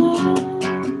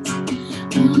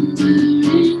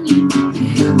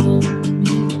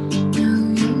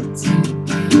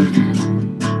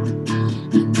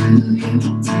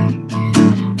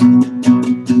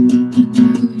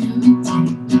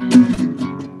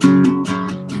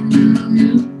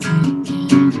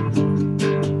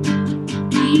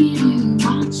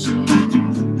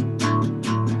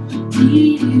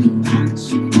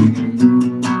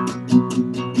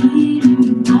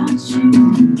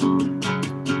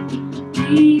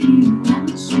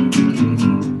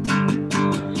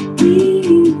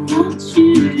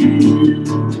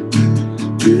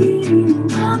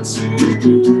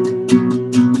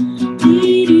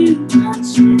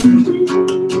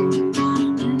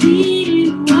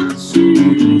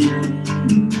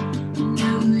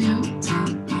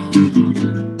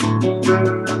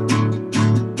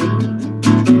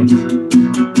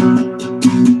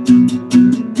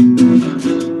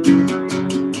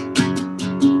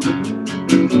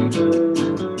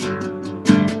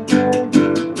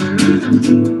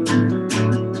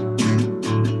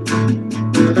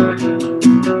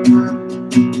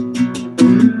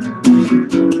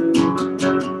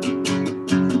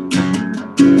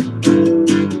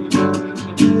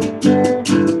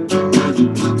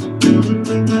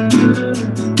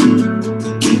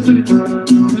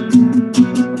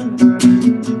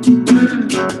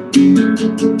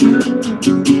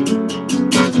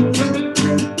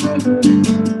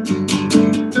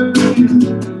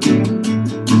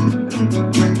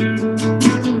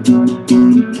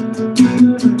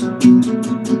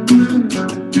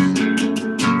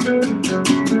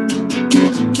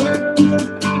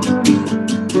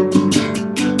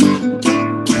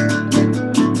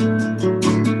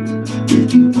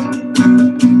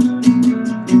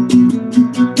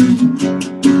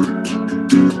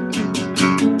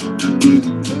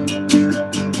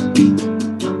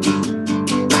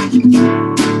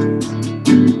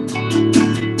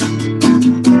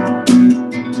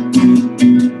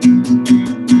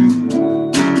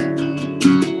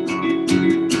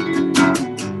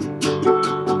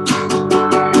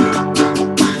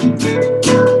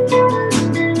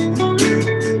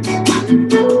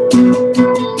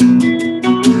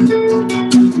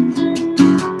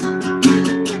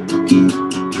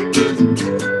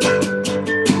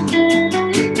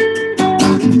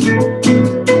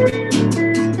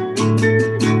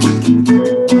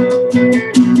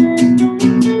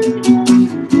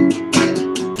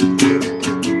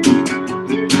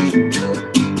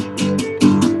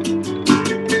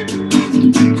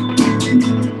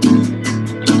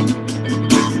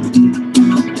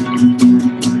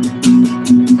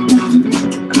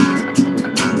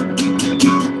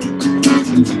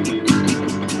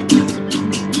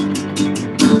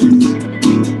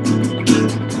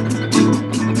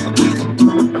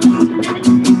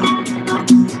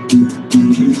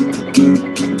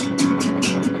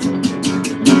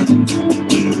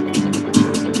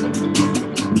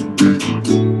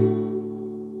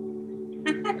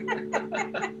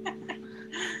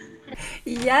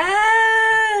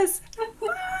 Yes!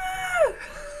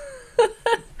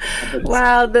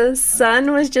 Wow, the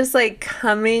sun was just like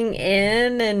coming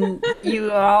in and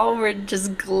you all were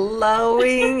just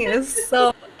glowing. It was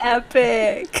so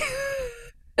epic.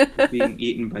 Being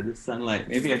eaten by the sunlight.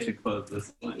 Maybe I should close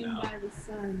this one Eaten now. by the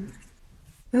sun.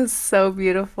 It was so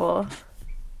beautiful.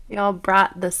 Y'all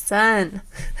brought the sun.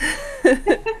 There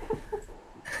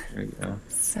we go.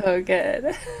 So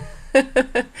good.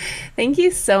 Thank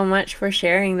you so much for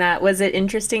sharing that. Was it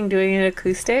interesting doing it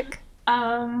acoustic?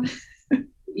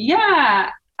 Yeah,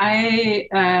 I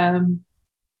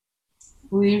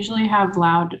we usually have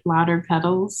louder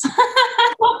pedals.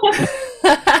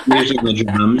 Usually the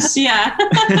drums. Yeah.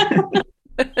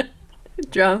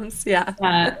 Drums, yeah.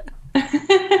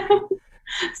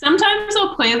 Sometimes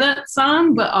I'll play that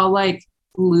song, but I'll like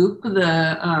loop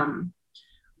the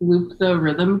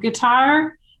rhythm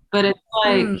guitar. But it's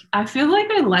like I feel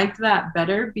like I like that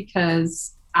better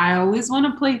because I always want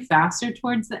to play faster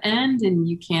towards the end, and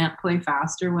you can't play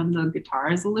faster when the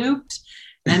guitar is looped.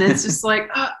 And it's just like,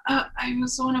 I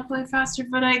just want to play faster,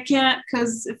 but I can't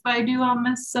because if I do, I'll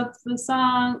mess up the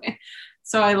song.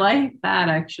 So I like that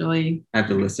actually. I have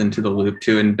to listen to the loop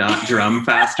too and not drum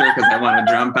faster because I want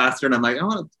to drum faster. And I'm like,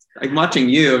 I'm watching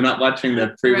you. I'm not watching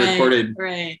the pre-recorded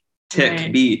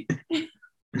tick beat.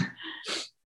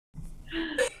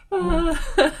 Well,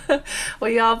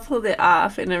 y'all pulled it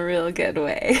off in a real good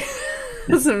way.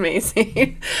 It's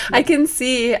amazing. I can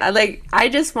see, I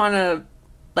just want to,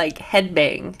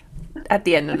 headbang at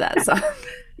the end of that song.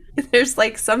 There's,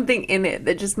 something in it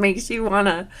that just makes you want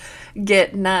to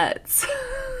get nuts.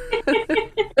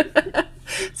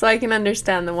 So I can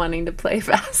understand the wanting to play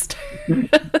faster.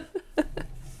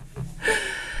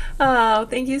 Oh,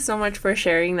 thank you so much for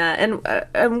sharing that.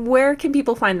 And where can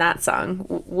people find that song?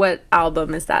 What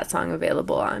album is that song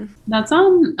available on? That's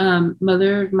on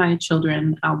Mother of My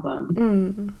Children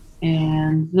album.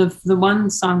 And the one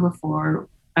song before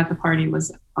At the Party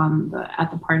was on the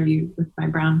At the Party with My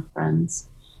Brown Friends.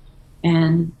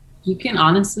 And you can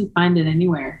honestly find it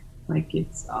anywhere.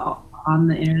 It's all on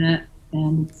the internet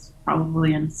and it's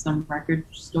probably in some record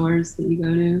stores that you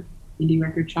go to, indie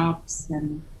record shops,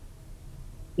 and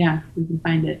yeah, you can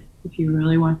find it if you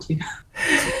really want to.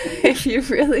 If you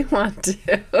really want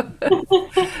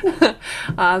to.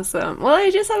 Awesome. Well, I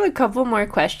just have a couple more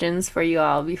questions for you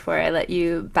all before I let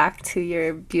you back to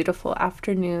your beautiful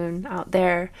afternoon out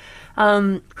there.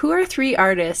 Who are three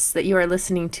artists that you are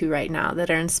listening to right now that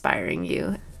are inspiring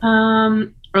you?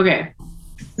 Okay.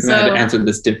 We might have answered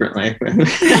this differently.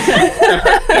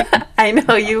 I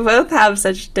know you both have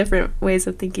such different ways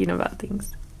of thinking about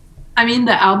things. I mean,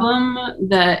 the album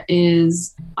that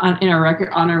is on a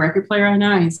record player right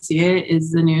now, I see it,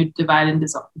 is the new Divide and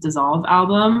Dissolve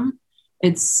album.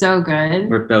 It's so good.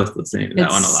 We're both listening to that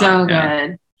one a lot. It's so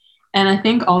good. And I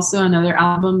think also another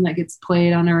album that gets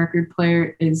played on a record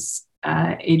player is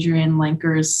Adrian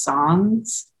Lenker's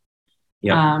Songs.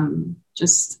 Yep.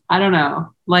 Just, I don't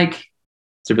know, like,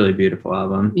 it's a really beautiful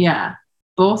album. Yeah,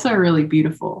 both are really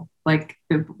beautiful. Like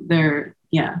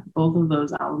both of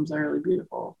those albums are really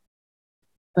beautiful.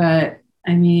 But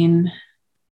I mean,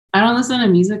 I don't listen to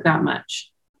music that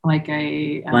much. Like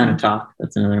Line of Talk,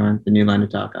 that's another one. The new Line of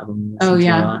Talk album. Oh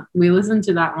yeah, we listen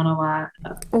to that one a lot.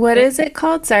 What is it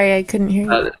called? Sorry, I couldn't hear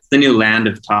you. It's the new Land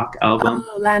of Talk album.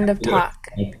 Oh, Land of Talk.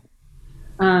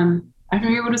 I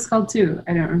forget what it's called too.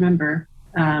 I don't remember.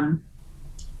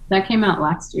 That came out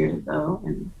last year though,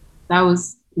 and that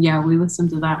was we listened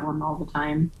to that one all the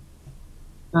time.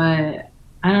 But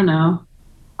I don't know.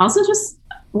 Also, just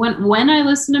when I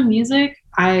listen to music,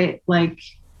 I'll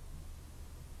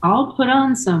put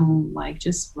on some like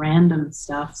just random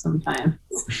stuff sometimes.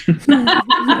 Like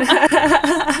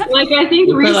I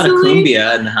think we put a lot of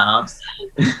cumbia in the house.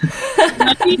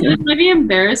 It might be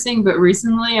embarrassing, but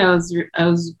recently I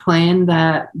was playing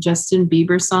that Justin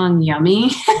Bieber song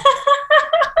 "Yummy."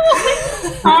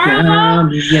 I've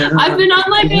been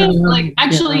on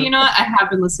actually, you know what? I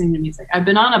have been listening to music. I've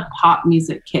been on a pop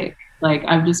music kick. Like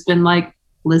I've just been like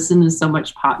listening to so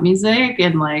much pop music,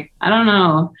 and like I don't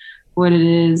know what it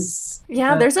is.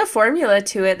 Yeah, there's a formula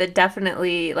to it that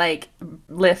definitely like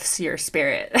lifts your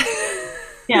spirit.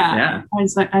 Yeah. I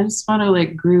just want to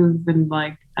like groove and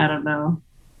like I don't know.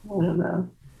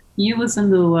 You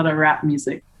listen to a lot of rap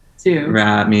music too.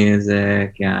 Rap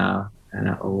music, yeah, kind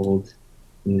of old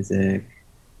music.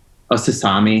 Oh,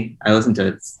 Sasami. I listened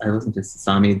to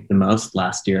Sasami the most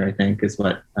last year, I think, is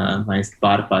what my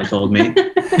Spotify told me.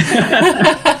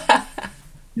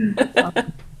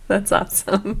 That's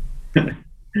awesome.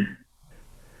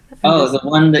 Oh, the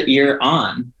one that you're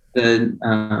on.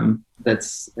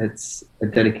 It's a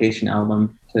dedication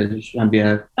album to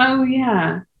Genevieve. Oh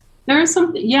yeah. There is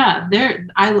something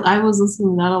I was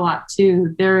listening to that a lot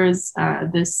too. There is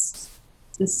this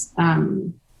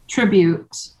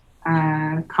tribute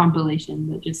compilation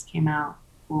that just came out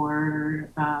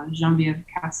for Genevieve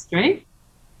Castré,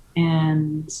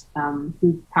 and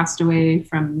who passed away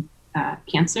from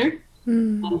cancer.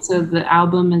 And so the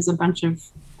album is a bunch of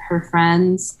her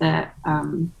friends that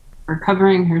are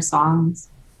covering her songs.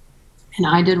 And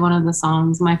I did one of the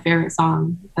songs, my favorite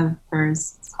song of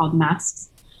hers. It's called Masks.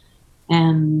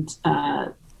 And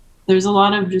there's a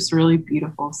lot of just really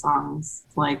beautiful songs.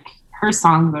 Like her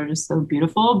songs are just so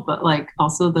beautiful, but like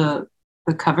also the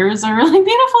covers are really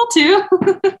beautiful too.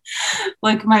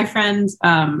 Like my friend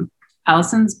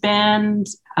Allison's band,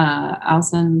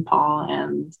 Allison, Paul,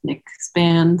 and Nick's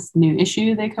band's New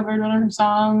Issue, they covered one of her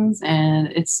songs, and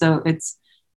it's so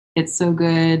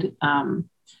good.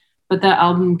 But that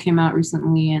album came out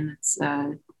recently, and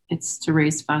it's to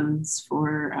raise funds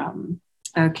for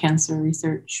a cancer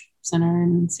research center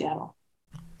in Seattle.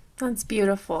 That's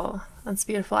beautiful. That's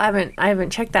beautiful. I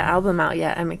haven't checked that album out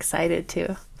yet. I'm excited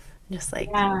to. Just like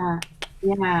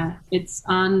yeah. It's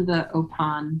on the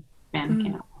Opon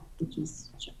Bandcamp, which is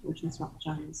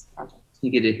Johnny's project. You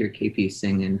get to hear KP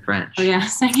sing in French. Oh yeah,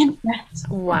 sing in French.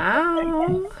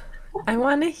 Wow. I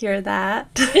want to hear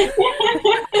that.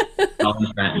 All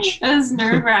in French. It was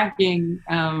nerve-wracking,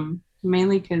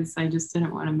 mainly because I just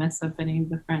didn't want to mess up any of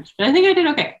the French. But I think I did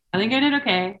okay.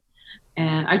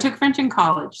 And I took French in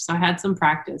college, so I had some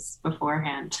practice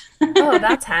beforehand. Oh,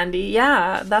 that's handy.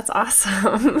 Yeah, that's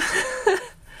awesome.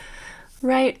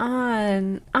 Right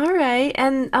on. All right.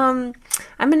 And I'm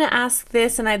going to ask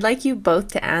this, and I'd like you both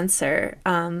to answer,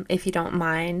 if you don't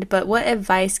mind. But what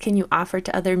advice can you offer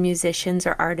to other musicians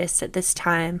or artists at this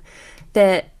time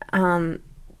that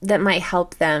might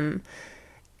help them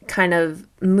kind of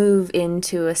move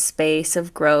into a space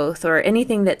of growth, or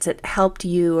anything that's helped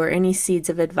you, or any seeds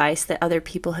of advice that other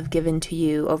people have given to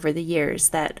you over the years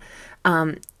that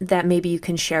maybe you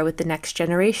can share with the next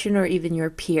generation or even your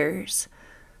peers?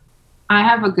 I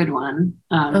have a good one.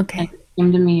 Okay. It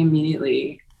came to me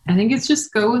immediately. I think it's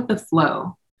just go with the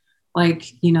flow. Like,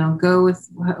 go with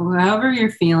however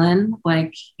you're feeling.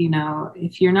 Like,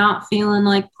 if you're not feeling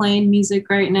like playing music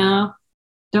right now,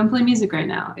 don't play music right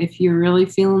now. If you're really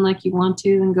feeling like you want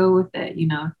to, then go with it.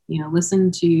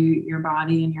 Listen to your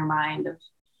body and your mind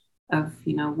of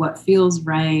what feels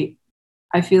right.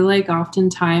 I feel like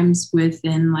oftentimes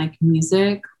within like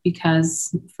music,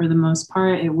 because for the most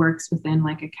part it works within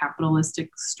like a capitalistic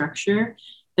structure,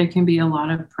 there can be a lot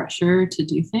of pressure to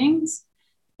do things.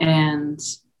 And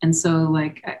so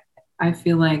like I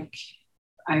feel like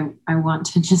I want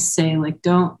to just say, like,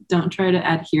 don't try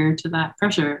to adhere to that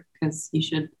pressure, because you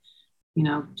should,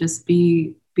 just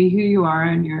be who you are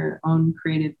in your own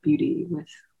creative beauty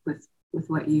with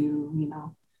what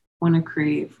you want to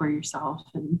create for yourself.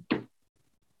 And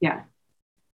yeah,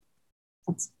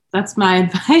 that's my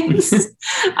advice.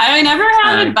 I never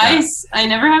have advice. I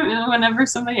never have. Whenever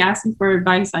somebody asks me for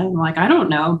advice, I'm like, I don't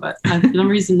know, but for some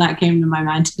reason that came to my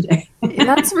mind today.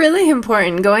 That's really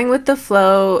important. Going with the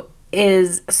flow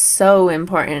is so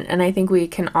important, and I think we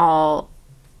can all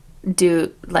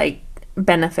do like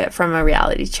benefit from a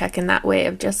reality check in that way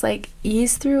of just like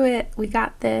ease through it. We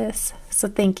got this. So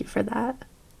thank you for that.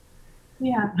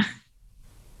 Yeah.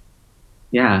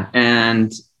 Yeah,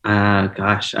 and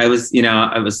gosh, I was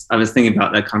thinking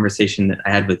about that conversation that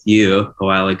I had with you a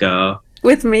while ago.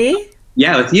 With me?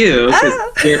 Yeah, with you.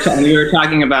 We were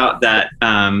talking about that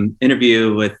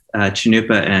interview with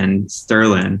Chinupa and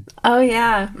Sterling. Oh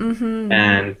yeah. Mm-hmm.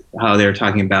 And how they were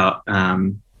talking about having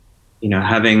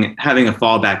a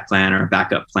fallback plan or a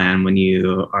backup plan when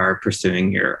you are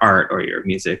pursuing your art or your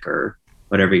music or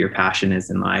whatever your passion is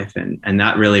in life. And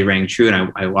that really rang true.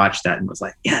 And I watched that and was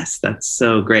like, yes, that's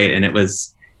so great. And it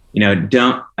was,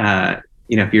 don't,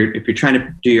 if you're trying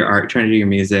to do your art, trying to do your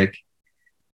music,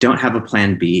 don't have a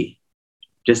plan B.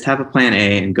 Just have a plan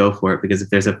A and go for it. Because if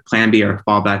there's a plan B or a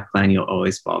fallback plan, you'll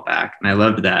always fall back. And I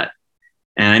loved that.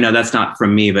 And I know that's not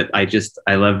from me, but I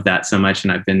love that so much.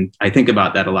 And I think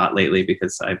about that a lot lately,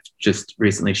 because I've just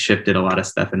recently shifted a lot of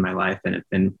stuff in my life and have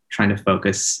been trying to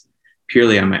focus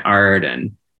purely on my art.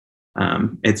 And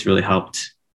it's really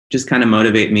helped just kind of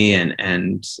motivate me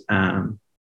and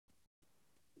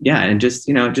just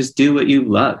do what you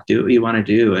love, do what you want to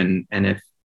do. And if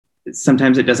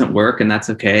sometimes it doesn't work, and that's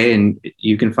okay. And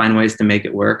you can find ways to make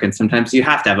it work. And sometimes you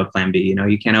have to have a plan B,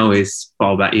 you can't always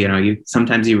fall back,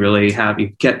 sometimes you've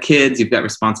got kids, you've got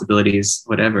responsibilities,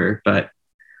 whatever. But,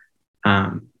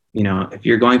 if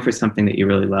you're going for something that you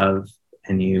really love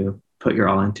and you put your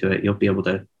all into it, you'll be able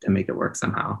to make it work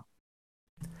somehow.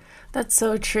 That's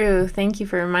so true. Thank you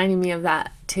for reminding me of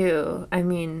that too. I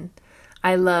mean,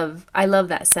 I love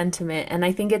that sentiment. And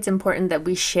I think it's important that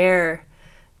we share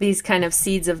these kind of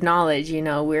seeds of knowledge.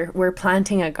 We're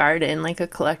planting a garden, like a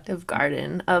collective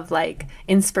garden of like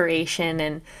inspiration.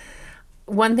 And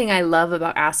one thing I love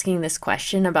about asking this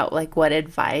question about like what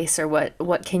advice or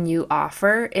what can you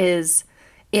offer is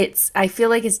I feel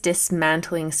like it's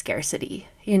dismantling scarcity,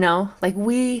 like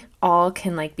we all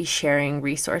can like be sharing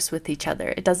resource with each other.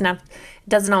 It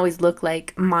doesn't always look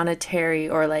like monetary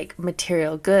or like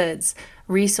material goods.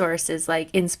 Resources like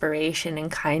inspiration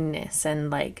and kindness and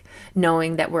like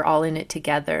knowing that we're all in it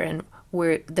together, and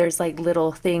there's like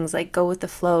little things like go with the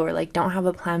flow or like don't have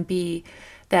a plan B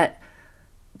that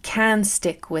can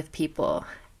stick with people.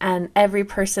 And every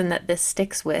person that this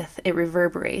sticks with, it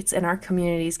reverberates and our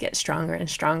communities get stronger and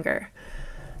stronger.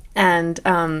 And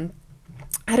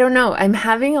I don't know, I'm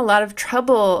having a lot of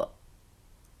trouble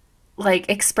like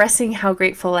expressing how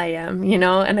grateful I am,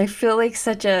 and I feel like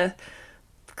such a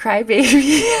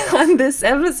crybaby on this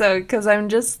episode, because I'm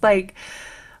just like,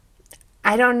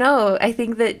 I don't know. I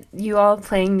think that you all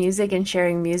playing music and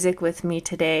sharing music with me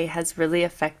today has really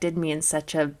affected me in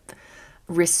such a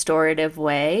restorative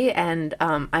way, and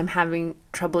I'm having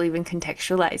trouble even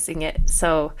contextualizing it.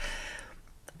 So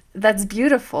that's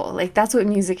beautiful. Like that's what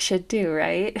music should do,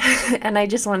 right? And I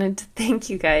just wanted to thank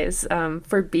you guys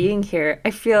for being here.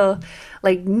 I feel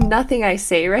like nothing I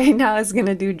say right now is going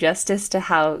to do justice to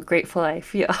how grateful I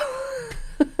feel.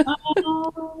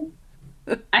 Oh,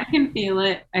 I can feel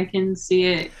it. I can see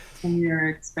it in your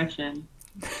expression.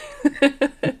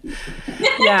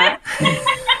 Yeah.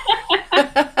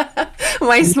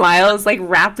 My smile is like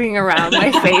wrapping around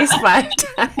my face 5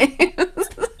 times.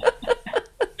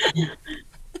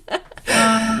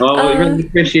 Well, we really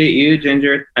appreciate you,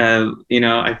 Ginger.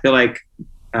 I feel like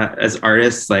as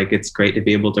artists, like it's great to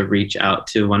be able to reach out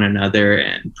to one another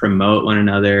and promote one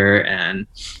another and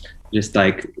just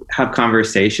like have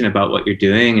conversation about what you're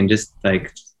doing, and just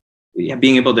like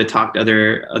being able to talk to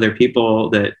other people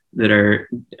that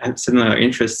have similar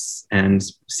interests and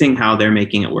seeing how they're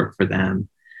making it work for them.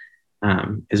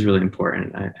 is really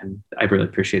important. And I really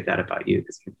appreciate that about you,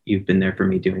 because you've been there for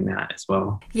me doing that as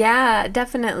well. Yeah,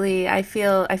 definitely. I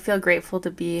feel grateful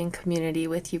to be in community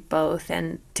with you both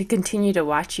and to continue to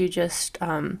watch you just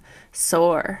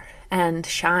soar and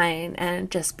shine and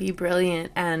just be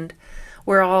brilliant. And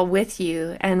we're all with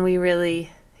you, and we really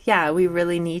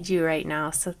need you right now.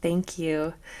 So thank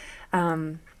you.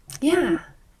 Yeah,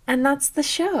 and that's the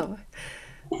show.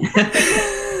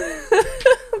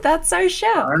 That's our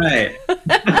show. All right.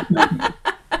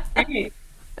 Great.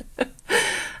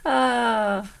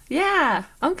 Yeah,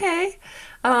 okay.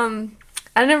 I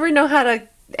never know how to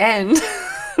end,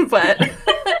 but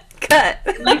cut.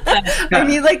 Like that. I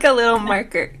need like a little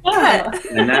marker. Yeah. Cut.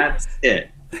 And that's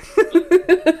it.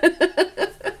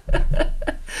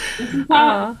 This is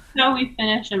Aw. how we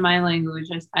finish in my language.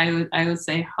 I would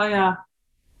say Hoya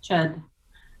Chud.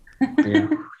 Yeah.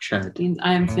 Chad. Means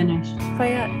I am finished.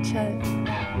 Hoya chud.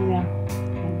 Yeah.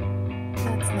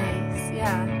 That's nice.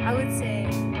 Yeah, I would say